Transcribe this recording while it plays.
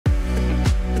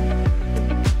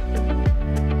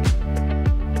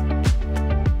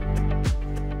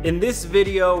In this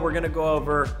video, we're gonna go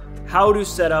over how to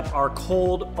set up our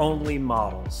cold-only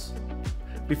models.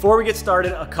 Before we get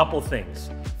started, a couple things.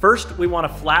 First, we want a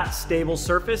flat, stable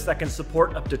surface that can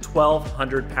support up to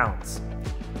 1,200 pounds.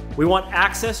 We want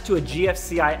access to a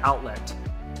GFCI outlet.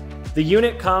 The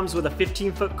unit comes with a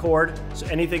 15-foot cord, so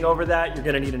anything over that, you're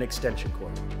gonna need an extension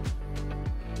cord.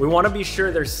 We want to be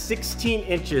sure there's 16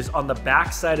 inches on the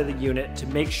back side of the unit to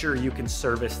make sure you can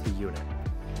service the unit.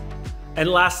 And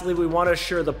lastly, we want to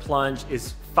assure the plunge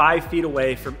is 5 feet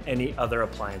away from any other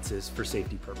appliances for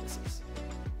safety purposes.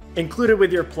 Included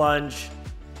with your plunge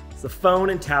is the phone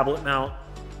and tablet mount,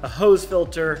 a hose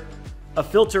filter, a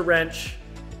filter wrench,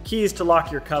 keys to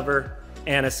lock your cover,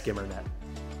 and a skimmer net.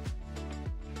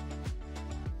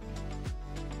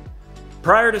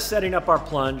 Prior to setting up our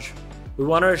plunge, we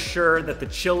want to assure that the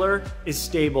chiller is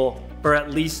stable for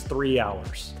at least 3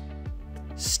 hours.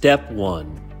 Step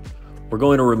 1. We're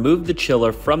going to remove the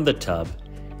chiller from the tub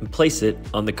and place it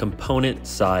on the component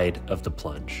side of the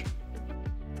plunge.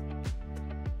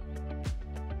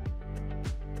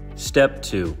 Step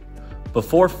 2.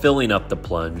 Before filling up the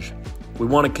plunge, we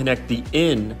want to connect the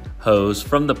in hose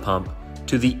from the pump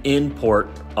to the in port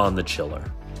on the chiller.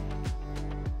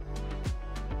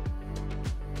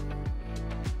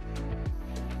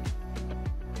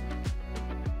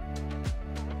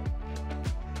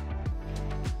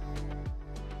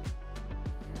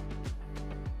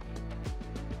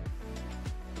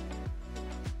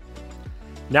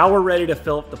 Now we're ready to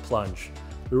fill up the plunge.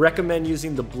 We recommend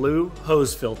using the blue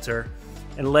hose filter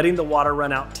and letting the water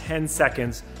run out 10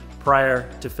 seconds prior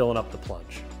to filling up the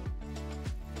plunge.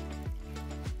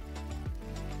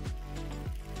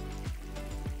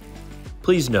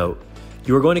 Please note,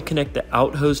 you are going to connect the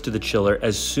out hose to the chiller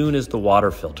as soon as the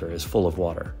water filter is full of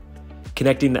water.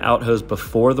 Connecting the out hose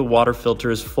before the water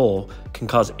filter is full can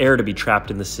cause air to be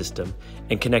trapped in the system,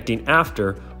 and connecting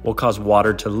after will cause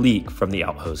water to leak from the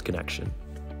out hose connection.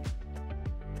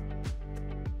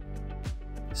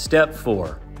 Step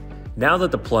 4. Now that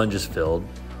the plunge is filled,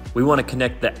 we want to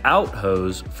connect the out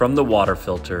hose from the water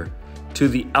filter to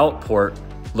the out port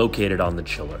located on the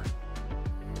chiller.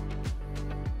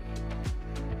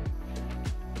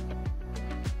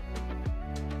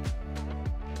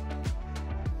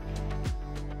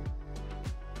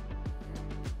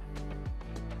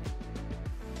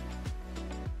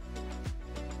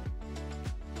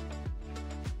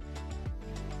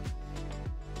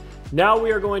 Now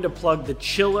we are going to plug the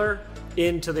chiller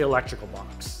into the electrical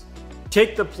box.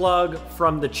 Take the plug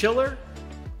from the chiller,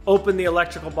 open the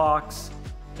electrical box,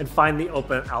 and find the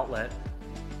open outlet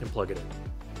and plug it in.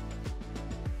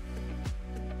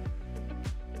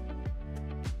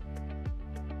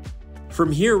 From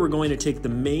here, we're going to take the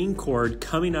main cord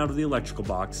coming out of the electrical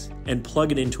box and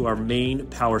plug it into our main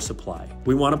power supply.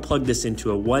 We want to plug this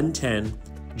into a 110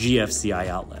 GFCI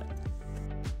outlet.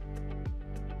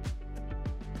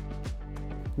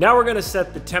 Now we're going to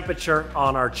set the temperature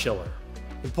on our chiller.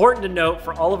 Important to note,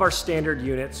 for all of our standard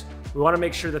units, we want to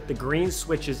make sure that the green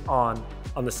switch is on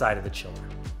the side of the chiller.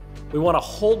 We want to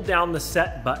hold down the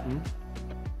set button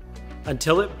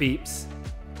until it beeps,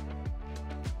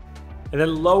 and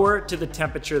then lower it to the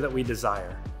temperature that we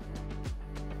desire.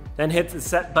 Then hit the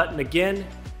set button again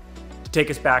to take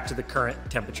us back to the current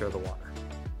temperature of the water.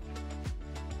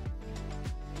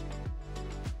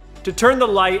 To turn the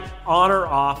light on or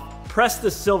off, press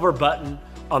the silver button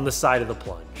on the side of the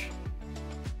plunge.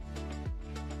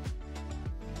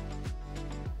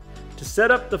 To set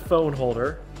up the phone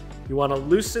holder, you want to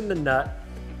loosen the nut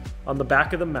on the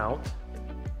back of the mount,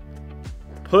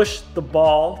 push the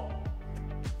ball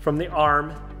from the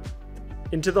arm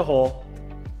into the hole,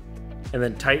 and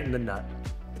then tighten the nut.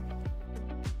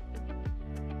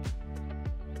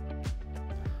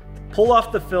 Pull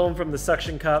off the film from the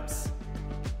suction cups.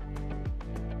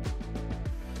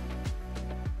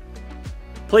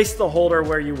 Place the holder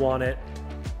where you want it,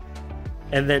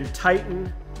 and then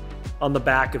tighten on the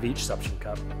back of each suction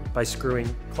cup by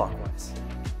screwing clockwise.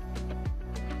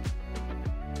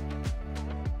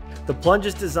 The plunge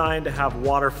is designed to have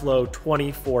water flow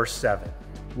 24/7.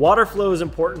 Water flow is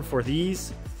important for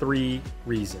these 3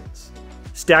 reasons.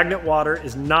 Stagnant water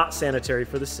is not sanitary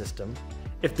for the system.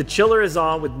 If the chiller is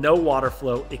on with no water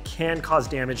flow, it can cause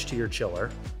damage to your chiller.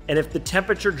 And if the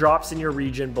temperature drops in your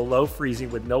region below freezing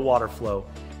with no water flow,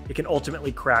 it can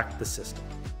ultimately crack the system.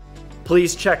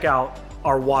 Please check out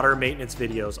our water maintenance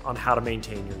videos on how to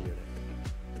maintain your unit.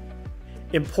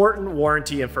 Important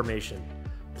warranty information.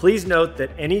 Please note that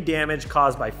any damage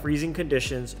caused by freezing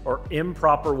conditions or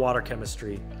improper water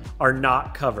chemistry are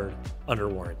not covered under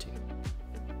warranty.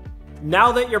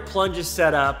 Now that your plunge is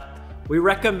set up, we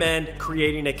recommend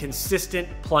creating a consistent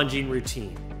plunging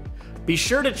routine. Be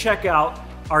sure to check out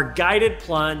our guided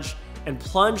plunge and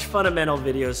plunge fundamental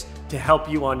videos to help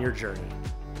you on your journey.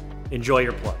 Enjoy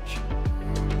your plunge.